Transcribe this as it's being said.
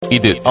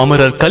இது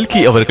அமரர் கல்கி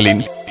அவர்களின்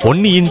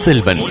பொன்னியின்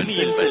செல்வன்.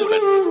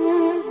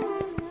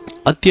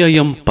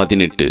 அத்தியாயம்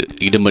 18.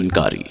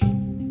 இடும்பன்காரி.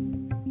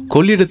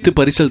 கொள்ளிடத்து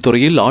பரிசல்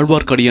துறையில்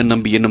ஆழ்வார்க்கடியான்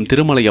நம்பி என்னும்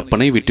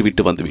திருமலையப்பனை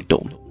விட்டுவிட்டு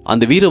வந்துவிட்டோம்.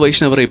 அந்த வீர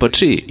வைஷ்ணவரை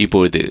பற்றி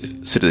இப்பொழுது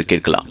சிறிது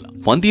கேட்கலாம்.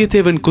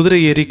 வந்தியத்தேவன்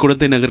குதிரை ஏறி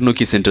குடந்தை நகர்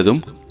நோக்கி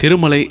சென்றதும்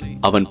திருமலை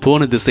அவன்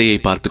போன திசையை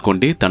பார்த்து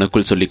கொண்டே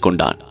தனக்குள் சொல்லிக்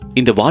கொண்டான்.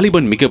 இந்த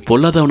வாலிபன் மிக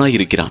பொல்லாதவனாய்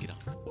இருக்கிறான்.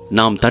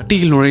 நாம்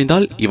தட்டியில்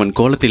நுழைந்தால் இவன்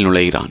கோலத்தில்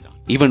நுழைகிறான்.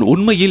 இவன்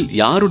உண்மையில்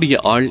யாருடைய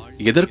ஆள்,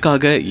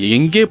 எதற்காக,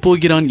 எங்கே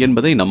போகிறான்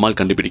என்பதை நம்மால்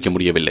கண்டுபிடிக்க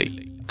முடியவில்லை.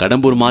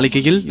 கடம்பூர்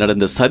மாளிகையில்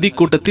நடந்த சதி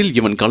கூட்டத்தில்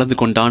இவன் கலந்து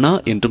கொண்டானா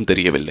என்றும்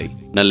தெரியவில்லை.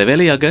 நல்ல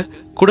வேளையாக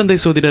குடந்தை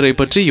சோதிடரை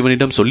பற்றி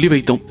இவனிடம் சொல்லி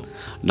வைத்தோம்.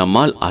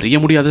 நம்மால் அறிய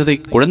முடியாததை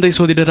குழந்தை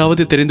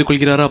சோதிடராவது தெரிந்து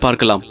கொள்கிறாரா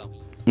பார்க்கலாம்.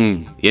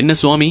 என்ன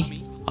சுவாமி,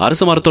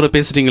 அரச மரத்தோட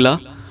பேசுறீங்களா?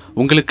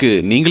 உங்களுக்கு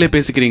நீங்களே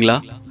பேசுகிறீங்களா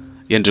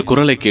என்று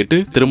குரலை கேட்டு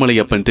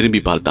திருமலையப்பன்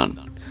திரும்பி பார்த்தான்.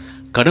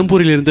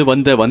 கடம்பூரிலிருந்து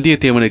வந்த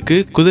வந்தியத்தேவனுக்கு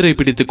குதிரை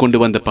பிடித்துக் கொண்டு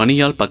வந்த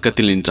பணியால்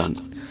பக்கத்தில் நின்றான்.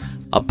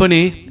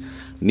 அப்பனே,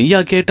 நீயா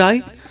கேட்டாய்?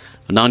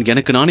 நான்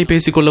எனக்கு நானே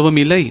பேசிக்கொள்ளவும்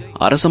இல்லை,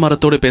 அரச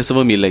மரத்தோடு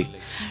பேசவும் இல்லை.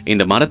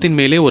 இந்த மரத்தின்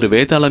மேலே ஒரு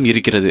வேதாளம்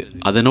இருக்கிறது,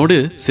 அதனோடு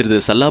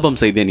சிறிது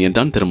சல்லாபம் செய்தேன்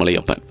என்றான்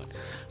திருமலையப்பன்.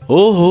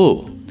 ஓஹோ,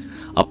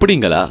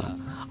 அப்படிங்களா?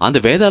 அந்த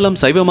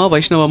வேதாளம் சைவமா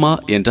வைஷ்ணவமா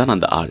என்றான்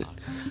அந்த ஆள்.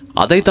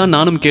 அதைத்தான்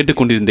நானும்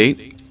கேட்டுக்கொண்டிருந்தேன்.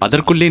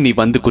 அதற்குள்ளே நீ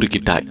வந்து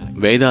குறுக்கிட்டாய்.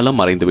 வேதாளம்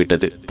மறைந்து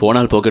விட்டது.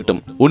 போனால் போகட்டும்.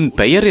 உன்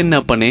பெயர் என்ன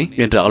அப்பனே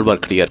என்று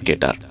ஆழ்வார்க்கடியார்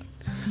கேட்டார்.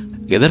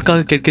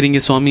 எதற்காக கேட்கிறீங்க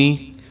சுவாமி?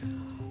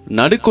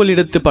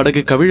 நடுக்கோளிடத்து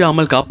படகு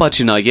கவிழாமல்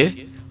காப்பாற்றினாயே,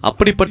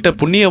 அப்படிப்பட்ட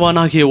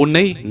புண்ணியவானாகிய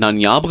உன்னை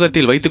நான்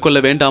ஞாபகத்தில் வைத்துக் கொள்ள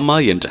வேண்டாமா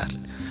என்றார்.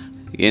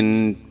 என்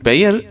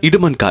பெயர்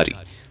இடுமன்காரி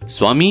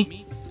சுவாமி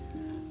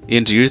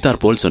என்று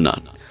இழுத்தார் போல்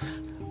சொன்னான்.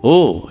 ஓ,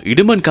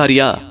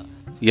 இடுமன்காரியா?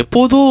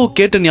 எப்போதோ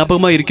கேட்ட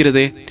ஞாபகமா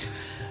இருக்கிறதே.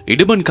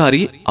 இடுமன்காரி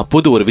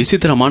அப்போது ஒரு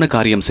விசித்திரமான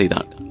காரியம்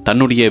செய்தான்.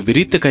 தன்னுடைய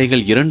விரித்த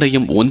கைகள்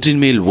இரண்டையும் ஒன்றின்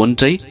மேல்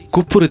ஒன்றை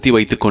குப்புறுத்தி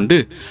வைத்துக் கொண்டு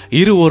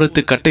இரு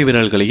ஓரத்து கட்டை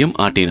விரல்களையும்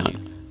ஆட்டினான்.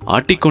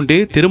 ஆட்டிக்கொண்டே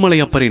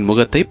திருமலையப்பரின்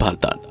முகத்தை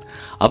பார்த்தான்.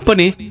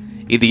 அப்பனே,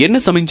 இது என்ன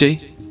சமிஞ்சை?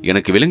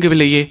 எனக்கு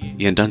விளங்கவில்லையே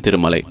என்றான்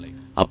திருமலை.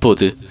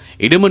 அப்போது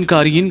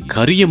இடுமன்காரியின்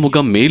கரிய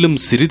முகம் மேலும்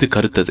சிறிது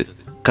கருத்தது.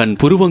 கண்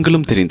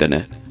புருவங்களும்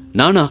தெரிந்தன.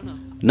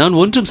 நான்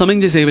ஒன்றும்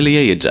சமிஞ்சை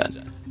செய்யவில்லையே என்றான்.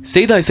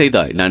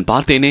 செய்தாய், நான்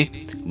பார்த்தேனே.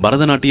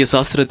 பரதநாட்டிய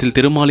சாஸ்திரத்தில்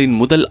திருமாலின்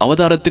முதல்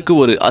அவதாரத்துக்கு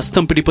ஒரு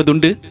அஸ்தம்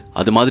பிடிப்பதுண்டு,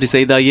 அது மாதிரி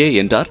செய்தாயே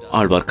என்றார்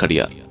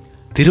ஆழ்வார்க்கடியார்.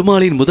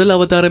 திருமாலின் முதல்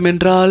அவதாரம்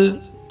என்றால்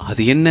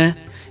அது என்ன?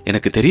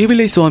 எனக்கு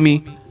தெரியவில்லை சுவாமி.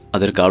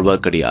 அதற்கு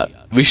ஆழ்வார்க்கடியார்,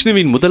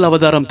 விஷ்ணுவின் முதல்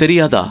அவதாரம்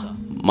தெரியாதா?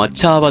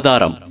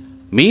 மச்சாவதாரம்.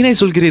 மீனை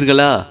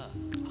சொல்கிறீர்களா?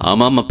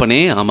 ஆமாம்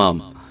அப்பனே, ஆமாம்.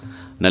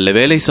 நல்ல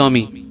வேலை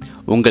சுவாமி,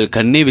 உங்கள்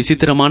கண்ணே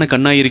விசித்திரமான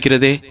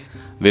கண்ணாயிருக்கிறதே.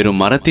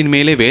 வெறும் மரத்தின்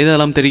மேலே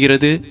வேதாளம்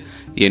தெரிகிறது,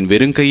 என்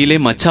வெறுங்கையிலே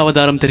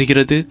மச்சாவதாரம்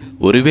தெரிகிறது.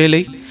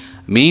 ஒருவேளை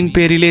மீன்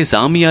பேரிலே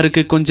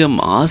சாமியாருக்கு கொஞ்சம்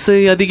ஆசை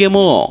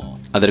அதிகமோ?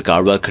 அதற்கு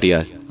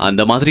ஆழ்வார்க்கடியார்,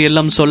 அந்த மாதிரி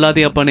எல்லாம்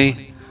சொல்லாதே அப்பனே.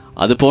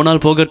 அது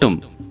போனால் போகட்டும்.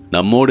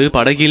 நம்மோடு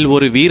படகில்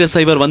ஒரு வீர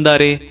சைவர்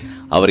வந்தாரே,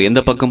 அவர்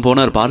எந்த பக்கம்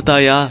போனார்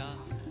பார்த்தாயா?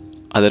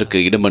 அதற்கு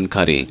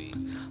இடும்பன்காரி,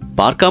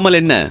 பார்க்காமல்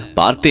என்ன,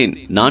 பார்த்தேன்.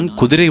 நான்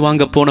குதிரை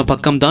வாங்க போன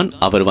பக்கம்தான்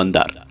அவர்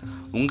வந்தார்.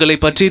 உங்களை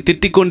பற்றி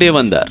திட்டிக் கொண்டே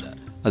வந்தார்.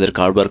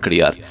 அதற்கு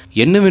ஆழ்வார்க்கடியார்,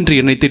 என்னவென்று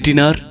என்னை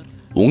திட்டினார்?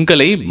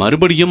 உங்களை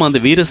மறுபடியும் அந்த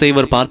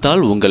வீரசைவர் பார்த்தால்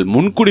உங்கள்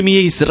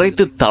முன்குடுமியை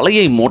சிரைத்து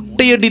தலையை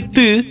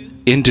மொட்டையடித்து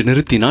என்று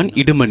நிறுத்தினான்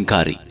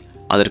இடுமன்காரி.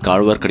 அதற்கு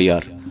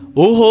ஆழ்வார்க்கடியார்,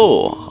 ஓஹோ,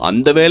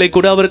 அந்த வேலை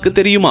கூட அவருக்கு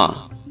தெரியுமா?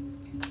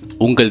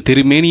 உங்கள்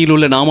திருமேனியில்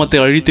உள்ள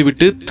நாமத்தை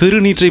அழித்துவிட்டு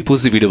திருநீற்றை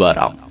பூசி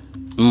விடுவாராம்.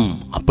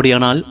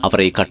 அப்படியானால்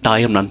அவரை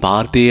கட்டாயம் நான்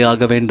பார்த்தே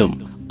ஆக வேண்டும்.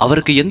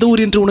 அவருக்கு எந்த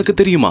ஊர் என்று உனக்கு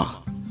தெரியுமா?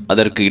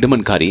 அதற்கு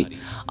இடுமன்காரி,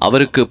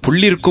 அவருக்கு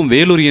புள்ளிருக்கும்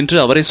வேலூர் என்று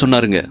அவரே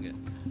சொன்னாருங்க.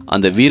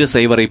 அந்த வீர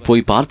சைவரை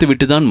போய் பார்த்து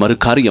விட்டுதான் மறு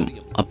காரியம்.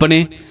 அப்பனே,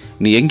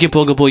 நீ எங்கே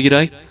போக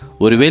போகிறாய்?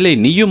 ஒருவேளை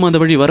நீயும் அந்த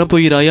வழி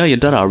வரப்போகிறாயா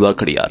என்றார்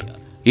ஆழ்வார்க்கடியார்.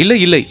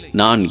 இல்லை,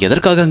 நான்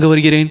எதற்காக அங்கு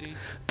வருகிறேன்?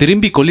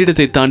 திரும்பி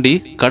கொள்ளிடத்தை தாண்டி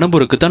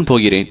கடம்பூருக்குத்தான்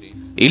போகிறேன்.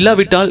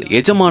 இல்லாவிட்டால்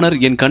எஜமானர்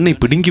என் கண்ணை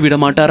பிடுங்கி விட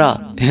மாட்டாரா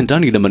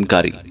என்றான்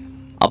இடுமன்காரி.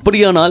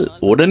 அப்படியானால்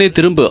உடனே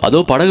திரும்ப,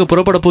 அதோ படகு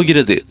புறப்பட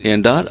போகிறது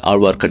என்றார்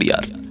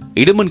ஆழ்வார்க்கடியார்.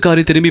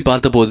 இடுமன்காரி திரும்பி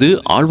பார்த்தபோது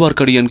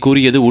ஆழ்வார்க்கடியான்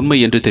கூறியது உண்மை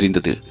என்று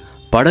தெரிந்தது.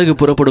 படகு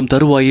புறப்படும்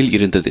தருவாயில்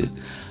இருந்தது.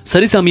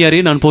 சரி சாமியாரே,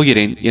 நான்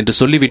போகிறேன் என்று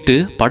சொல்லிவிட்டு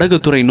படகு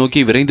துறை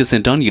நோக்கி விரைந்து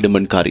சென்றான்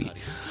இடுமன்காரி.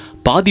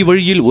 பாதி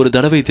வழியில் ஒரு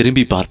தடவை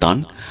திரும்பி பார்த்தான்.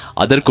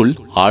 அதற்குள்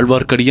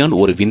ஆழ்வார்க்கடியான்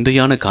ஒரு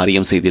விந்தையான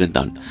காரியம்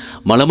செய்திருந்தான்.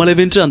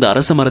 மலமளவென்று அந்த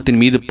அரச மரத்தின்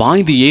மீது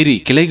பாய்ந்து ஏறி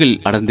கிளைகள்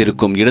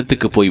அடர்ந்திருக்கும்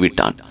இடத்துக்கு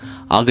போய்விட்டான்.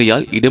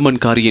 ஆகையால்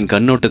இடுமன்காரியின்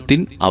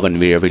கண்ணோட்டத்தின் அவன்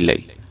விழவில்லை.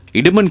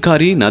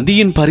 இடுமன்காரி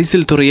நதியின்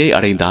பரிசில் துறையை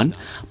அடைந்தான்.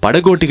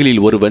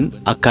 படகோட்டிகளில் ஒருவன்,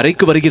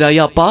 அக்கரைக்கு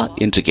வருகிறாயா அப்பா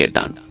என்று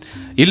கேட்டான்.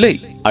 இல்லை,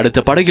 அடுத்த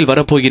படகில்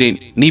வரப்போகிறேன்,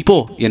 நீ போ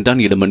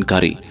என்றான்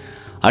இடுமன்காரி.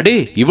 அடே,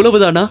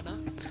 இவ்வளவுதானா?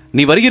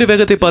 நீ வருகிற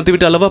வேகத்தை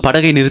பார்த்துவிட்டு அல்லவா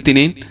படகை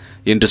நிறுத்தினேன்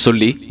என்று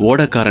சொல்லி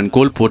ஓடக்காரன்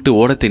கோல் போட்டு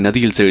ஓடத்தை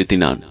நதியில்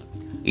செலுத்தினான்.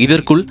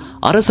 இதற்குள்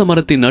அரச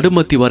மரத்தின்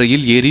நடுமத்தி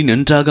வரையில் ஏறி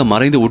நன்றாக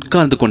மறைந்து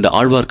உட்கார்ந்து கொண்ட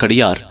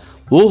ஆழ்வார்க்கடியார்,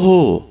 ஓஹோ,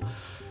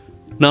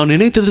 நான்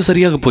நினைத்தது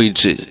சரியாக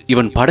போயிற்று.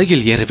 இவன்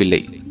படகில்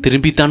ஏறவில்லை,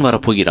 திரும்பித்தான்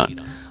வரப்போகிறான்.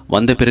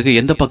 வந்த பிறகு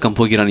எந்த பக்கம்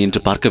போகிறான் என்று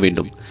பார்க்க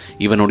வேண்டும்.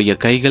 இவனுடைய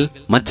கைகள்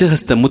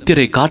மச்சஹஸ்த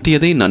முத்திரை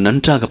காட்டியதை நான்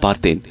நன்றாக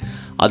பார்த்தேன்.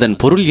 அதன்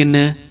பொருள் என்ன?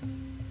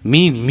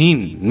 மீன்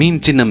மீன் மீன்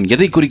சின்னம்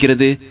எதை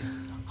குறிக்கிறது?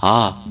 ஆ,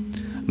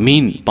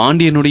 மீன்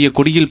பாண்டியனுடைய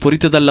கொடியில்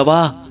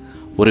பொறித்ததல்லவா?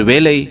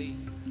 ஒருவேளை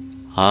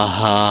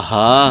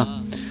ஆஹாஹா,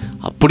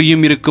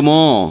 அப்படியும் இருக்குமோ?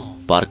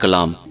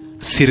 பார்க்கலாம்.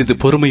 சிறிது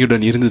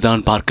பொறுமையுடன்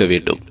இருந்துதான் பார்க்க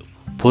வேண்டும்.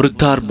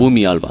 பொறுத்தார்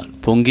பூமி ஆழ்வார்,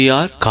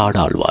 பொங்கியார் காடு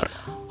ஆழ்வார்.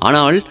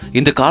 ஆனால்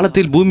இந்த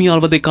காலத்தில் பூமி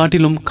ஆள்வதை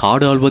காட்டிலும்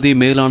காடு ஆள்வதே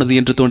மேலானது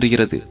என்று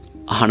தோன்றுகிறது.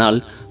 ஆனால்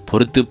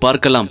பொறுத்து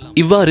பார்க்கலாம்.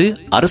 இவ்வாறு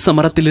அரச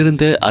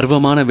மரத்திலிருந்த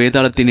அர்வமான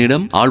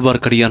வேதாளத்தினிடம்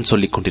ஆழ்வார்க்கடியான்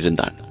சொல்லிக்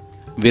கொண்டிருந்தான்.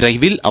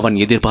 விரைவில் அவன்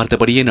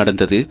எதிர்பார்த்தபடியே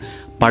நடந்தது.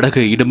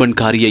 படகு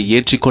இடும்பன்காரியை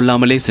ஏற்றிக்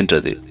கொள்ளாமலே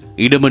சென்றது.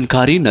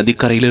 இடும்பன்காரி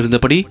நதிக்கரையில்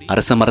இருந்தபடி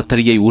அரச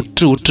மரத்தடியை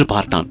உற்று உற்று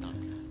பார்த்தான்.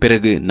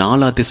 பிறகு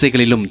நாலா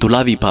திசைகளிலும்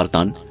துளாவி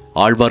பார்த்தான்.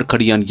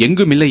 ஆழ்வார்க்கடியான்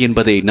எங்குமில்லை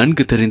என்பதை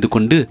நன்கு தெரிந்து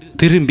கொண்டு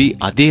திரும்பி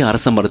அதே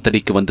அரச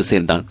மரத்தடிக்கு வந்து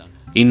சேர்ந்தான்.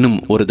 இன்னும்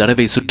ஒரு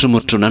தடவை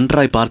சுற்றுமுற்று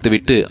நன்றாய்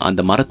பார்த்துவிட்டு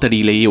அந்த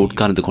மரத்தடியிலேயே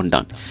உட்கார்ந்து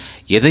கொண்டான்.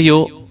 எதையோ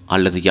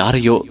அல்லது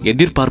யாரையோ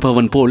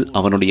எதிர்பார்ப்பவன் போல்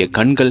அவனுடைய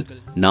கண்கள்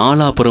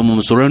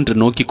நாலாபுறமும் சுழன்று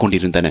நோக்கி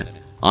கொண்டிருந்தன.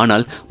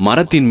 ஆனால்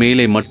மரத்தின்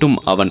மேலே மட்டும்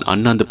அவன்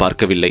அண்ணாந்து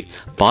பார்க்கவில்லை.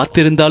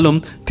 பார்த்திருந்தாலும்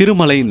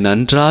திருமலை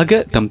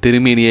நன்றாக தம்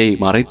திருமேனியை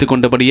மறைத்து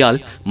கொண்டபடியால்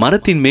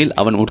மரத்தின் மேல்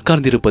அவன்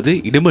உட்கார்ந்திருப்பது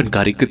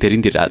இடும்பன்காரிக்கு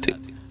தெரிந்திராது.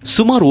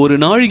 சுமார் ஒரு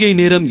நாழிகை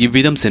நேரம்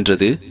இவ்விதம்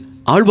சென்றது.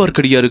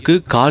 ஆழ்வார்க்கடியாருக்கு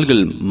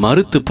கால்கள்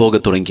மறுத்து போக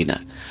தொடங்கின.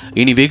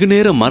 இனி வெகு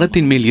நேரம்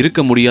மரத்தின் மேல்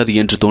இருக்க முடியாது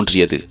என்று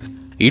தோன்றியது.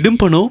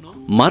 இடும்பனோ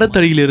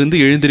மரத்தடியிலிருந்து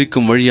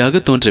எழுந்திருக்கும் வழியாக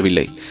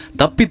தோன்றவில்லை.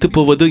 தப்பித்து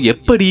போவது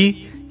எப்படி?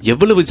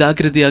 எவ்வளவு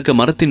ஜாக்கிரதையாக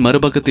மரத்தின்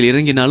மறுபக்கத்தில்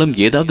இறங்கினாலும்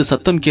ஏதாவது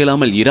சத்தம்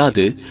கேளாமல்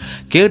இராது.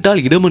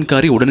 கேட்டால்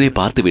இடும்பன்காரி உடனே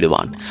பார்த்து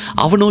விடுவான்.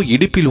 அவனோ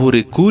இடுப்பில் ஒரு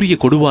கூரிய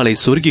கொடுவாளை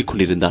சொருகிக்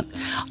கொண்டிருந்தான்.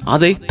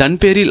 அதை தன்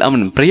பேரில்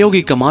அவன்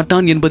பிரயோகிக்க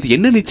மாட்டான் என்பது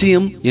என்ன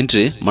நிச்சயம்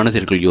என்று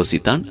மனதிற்குள்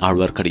யோசித்தான்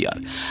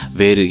ஆழ்வார்க்கடியார்.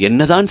 வேறு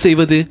என்னதான்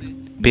செய்வது?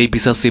 பேய்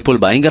பிசாசை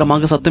போல்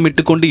பயங்கரமாக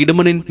சத்தமிட்டுக் கொண்டு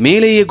இடும்பனின்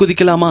மேலேயே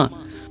குதிக்கலாமா?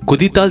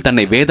 குதித்தால்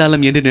தன்னை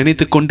வேதாளம் என்று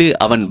நினைத்துக் கொண்டு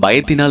அவன்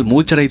பயத்தினால்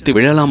மூச்சடைத்து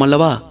விழலாம்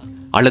அல்லவா?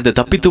 அல்லது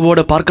தப்பித்து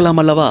ஓட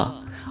பார்க்கலாம் அல்லவா?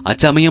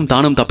 அச்சமயம்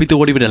தானும் தப்பித்து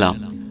ஓடிவிடலாம்.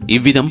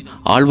 இவ்விதம்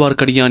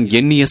ஆழ்வார்க்கடியான்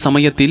எண்ணிய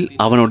சமயத்தில்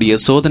அவனுடைய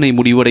சோதனை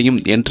முடிவடையும்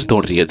என்று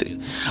தோன்றியது.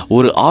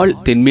 ஒரு ஆள்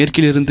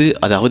தென்மேற்கிலிருந்து,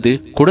 அதாவது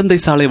குடந்தை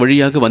சாலை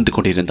வழியாக வந்து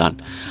கொண்டிருந்தான்.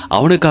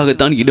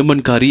 அவனுக்காகத்தான்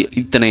இடும்பன்காரி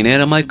இத்தனை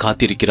நேரமாய்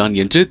காத்திருக்கிறான்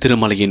என்று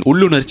திருமலையின்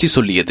உள்ளுணர்ச்சி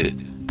சொல்லியது.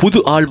 புது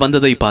ஆள்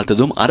வந்ததை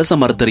பார்த்ததும் அரச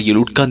மரத்தடியில்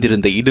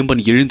உட்கார்ந்திருந்த இடும்பன்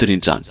எழுந்து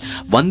நின்றான்.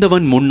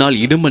 வந்தவன் முன்னால்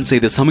இடும்பன்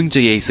செய்த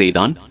சமிஞ்சையை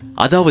செய்தான்.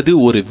 அதாவது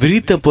ஒரு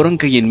விரித்த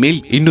புறங்கையின் மேல்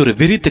இன்னொரு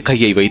விரித்த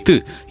கையை வைத்து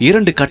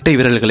 2 கட்டை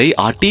விரல்களை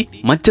ஆட்டி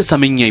மச்ச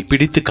சமிஞ்சை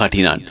பிடித்து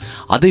காட்டினான்.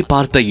 அதை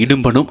பார்த்த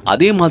இடும்பனும்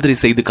அதே மாதிரி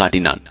செய்து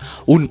காட்டினான்.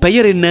 உன்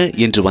பெயர் என்ன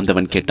என்று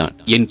வந்தவன் கேட்டான்.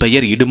 என்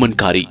பெயர்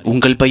இடும்பன்காரி.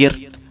 உங்கள் பெயர்?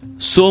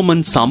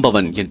 சோமன்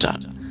சாம்பவன்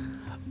என்றான்.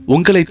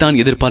 உங்களைத்தான்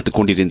எதிர்பார்த்து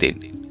கொண்டிருந்தேன்.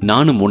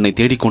 நானும் உன்னை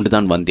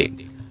தேடிக்கொண்டுதான் வந்தேன்.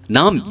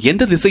 நாம்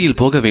எந்த திசையில்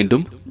போக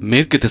வேண்டும்?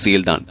 மேற்கு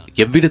திசையில்தான்.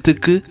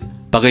 எவ்விடத்துக்கு?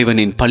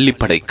 பகைவனின்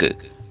பள்ளிப்படைக்கு.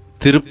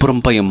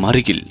 திருப்புறம்பயம்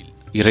அருகில்.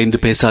 இறைந்து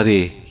பேசாதே,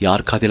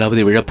 யார்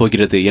காதிலாவது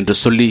விழப்போகிறது என்று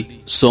சொல்லி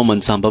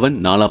சோமன் சாம்பவன்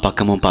நாலா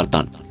பக்கமும்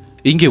பார்த்தான்.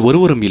 இங்கே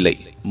ஒருவரும் இல்லை.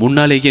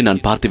 முன்னாலேயே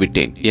நான் பார்த்து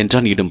விட்டேன்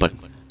என்றான் இடும்பன்.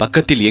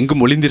 பக்கத்தில்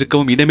எங்கும்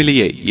ஒளிந்திருக்கவும்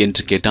இடமில்லையே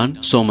என்று கேட்டான்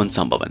சோமன்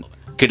சாம்பவன்.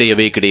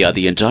 கிடையவே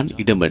கிடையாது என்றான்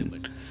இடும்பன்.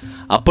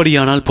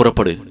 அப்படியானால்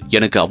புறப்படு.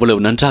 எனக்கு அவ்வளவு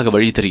நன்றாக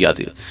வழி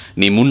தெரியாது.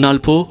 நீ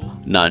முன்னால் போ,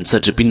 நான்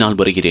சற்று பின்னால்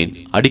வருகிறேன்.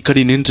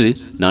 அடிக்கடி நின்று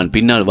நான்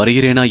பின்னால்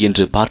வருகிறேனா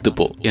என்று பார்த்து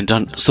போ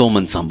என்றான்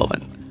சோமன்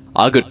சாம்பவன்.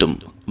 ஆகட்டும்,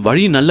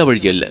 வழி நல்ல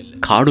வழி அல்ல.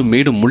 காடும்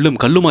மேடும்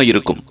முள்ளும்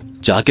கல்லுமாயிருக்கும்.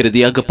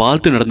 ஜாக்கிரதையாக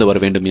பார்த்து நடந்து வர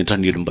வேண்டும்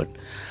என்றான் இடும்பன்.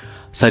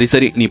 சரி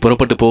சரி, நீ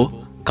புறப்பட்டு போ.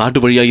 காட்டு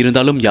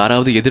வழியாயிருந்தாலும்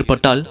யாராவது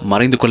எதிர்பட்டால்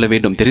மறைந்து கொள்ள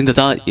வேண்டும்,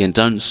 தெரிந்ததா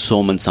என்றான்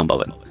சோமன்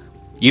சாம்பவன்.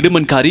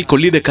 இடும்பன்காரி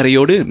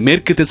கொள்ளிடக்கரையோடு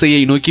மேற்கு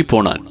திசையை நோக்கி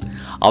போனான்.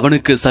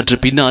 அவனுக்கு சற்று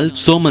பின்னால்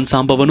சோமன்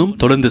சாம்பவனும்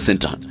தொடர்ந்து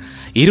சென்றான்.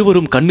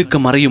 இருவரும் கண்ணுக்கு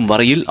மறையும்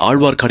வரையில்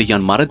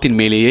ஆழ்வார்க்கடியான் மரத்தின்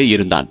மேலேயே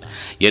இருந்தான்.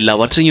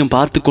 எல்லாவற்றையும்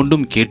பார்த்து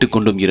கொண்டும்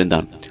கேட்டுக்கொண்டும்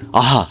இருந்தான்.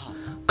 ஆஹா,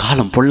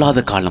 காலம் பொல்லாத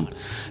காலம்.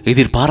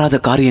 எதிர்பாராத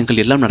காரியங்கள்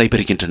எல்லாம்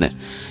நடைபெறுகின்றன.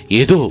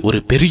 ஏதோ ஒரு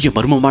பெரிய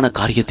மர்மமான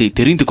காரியத்தை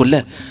தெரிந்து கொள்ள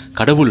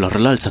கடவுள்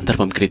அருளால்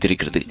சந்தர்ப்பம்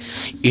கிடைத்திருக்கிறது.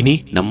 இனி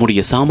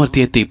நம்முடைய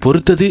சாமர்த்தியத்தை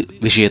பொறுத்தது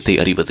விஷயத்தை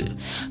அறிவது.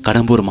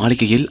 கடம்பூர்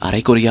மாளிகையில்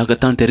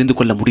அரைக்குறையாகத்தான் தெரிந்து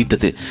கொள்ள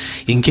முடிந்தது.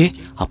 இங்கே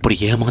அப்படி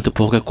ஏமாந்து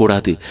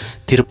போகக்கூடாது.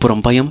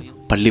 திருப்புறம்பயம்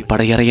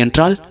பள்ளிப்படையறை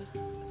என்றால்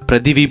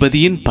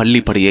பிரதிவிபதியின்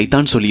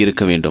பள்ளிப்படையைத்தான்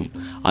சொல்லியிருக்க வேண்டும்.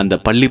 அந்த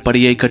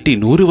பள்ளிப்படையை கட்டி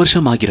 100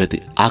 வருஷம் ஆகிறது.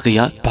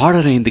 ஆகையால்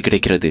பாழடைந்து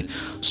கிடைக்கிறது.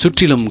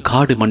 சுற்றிலும்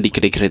காடு மண்டி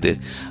கிடைக்கிறது.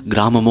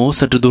 கிராமமோ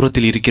சற்று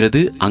தூரத்தில்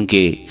இருக்கிறது.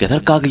 அங்கே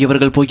எதற்காக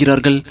இவர்கள்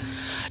போகிறார்கள்?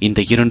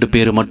 இந்த 2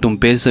 பேர் மட்டும்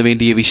பேச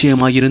வேண்டிய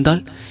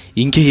விஷயமாயிருந்தால்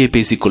இங்கேயே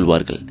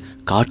பேசிக்கொள்வார்கள்.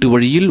 காட்டு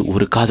வழியில்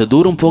ஒரு காத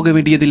தூரம் போக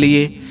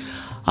வேண்டியதில்லையே.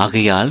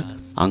 ஆகையால்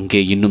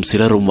அங்கே இன்னும்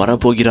சிலரும்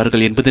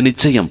வரப்போகிறார்கள் என்பது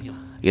நிச்சயம்.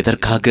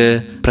 எதற்காக?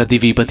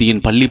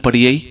 பிரதிவிபதியின்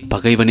பள்ளிப்படையை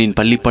பகைவனின்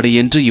பள்ளிப்படை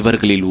என்று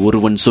இவர்களில்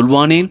ஒருவன்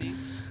சொல்வானேன்.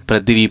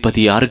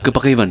 பிரதிவிபதி யாருக்கு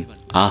பகைவன்?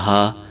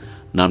 ஆஹா,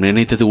 நாம்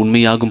நினைத்தது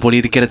உண்மையாகும்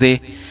போலிருக்கிறதே.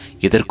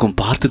 எதற்கும்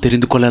பார்த்து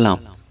தெரிந்து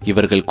கொள்ளலாம்.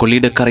 இவர்கள்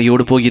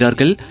கொள்ளிடக்கரையோடு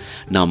போகிறார்கள்,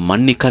 நாம்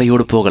மண்ணிக்கரையோடு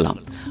போகலாம்.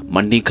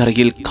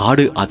 மண்ணிக்கரையில்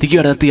காடு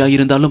அதிக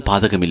அடர்த்தியாயிருந்தாலும்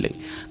பாதகமில்லை.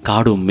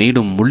 காடும்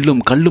மேடும்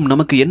முள்ளும் கல்லும்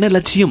நமக்கு என்ன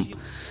லட்சியம்?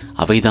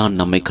 அவைதான்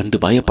நம்மை கண்டு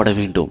பயப்பட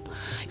வேண்டும்.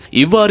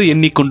 இவ்வாறு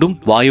எண்ணிக்கொண்டும்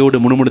வாயோடு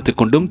முணுமுணுத்துக்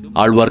கொண்டும்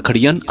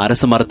ஆழ்வார்க்கடியான்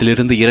அரச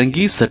மரத்திலிருந்து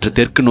இறங்கி சற்று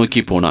தெற்கு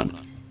நோக்கி போனான்.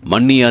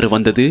 மண்ணியாறு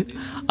வந்தது.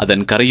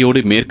 அதன்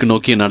கரையோடு மேற்கு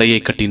நோக்கிய நடையை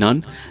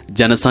கட்டினான்.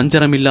 ஜன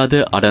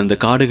சஞ்சரமில்லாத அடர்ந்த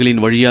காடுகளின்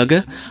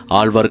வழியாக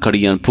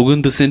ஆழ்வார்க்கடியான்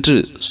புகுந்து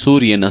சென்று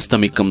சூரியன்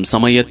அஸ்தமிக்கும்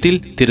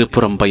சமயத்தில்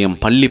திருப்புறம்பயம்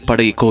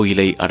பள்ளிப்படை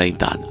கோயிலை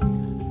அடைந்தான்.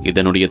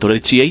 இதனுடைய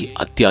தொடர்ச்சியை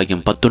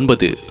அத்தியாயம்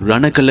 19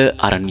 ரணகல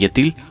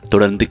அரண்யத்தில்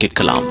தொடர்ந்து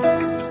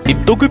கேட்கலாம்.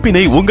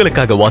 இத்தொகுப்பினை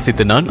உங்களுக்காக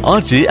வாசித்து நான்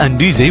RJ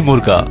and DJ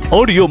Muruga.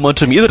 Audio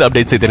மற்றும் இதர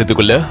அப்டேட்ஸை தெரிந்து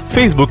கொள்ள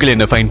Facebookல்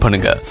என்ன ஃபைண்ட்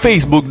பண்ணுங்க,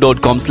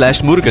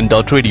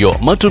 facebook.com/murugan.radio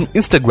மற்றும்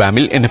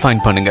Instagramல் என்ன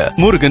ஃபைண்ட் பண்ணுங்க,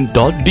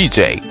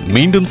 murugan.dj.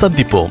 மீண்டும்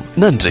சந்திப்போம்.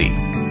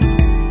 நன்றி.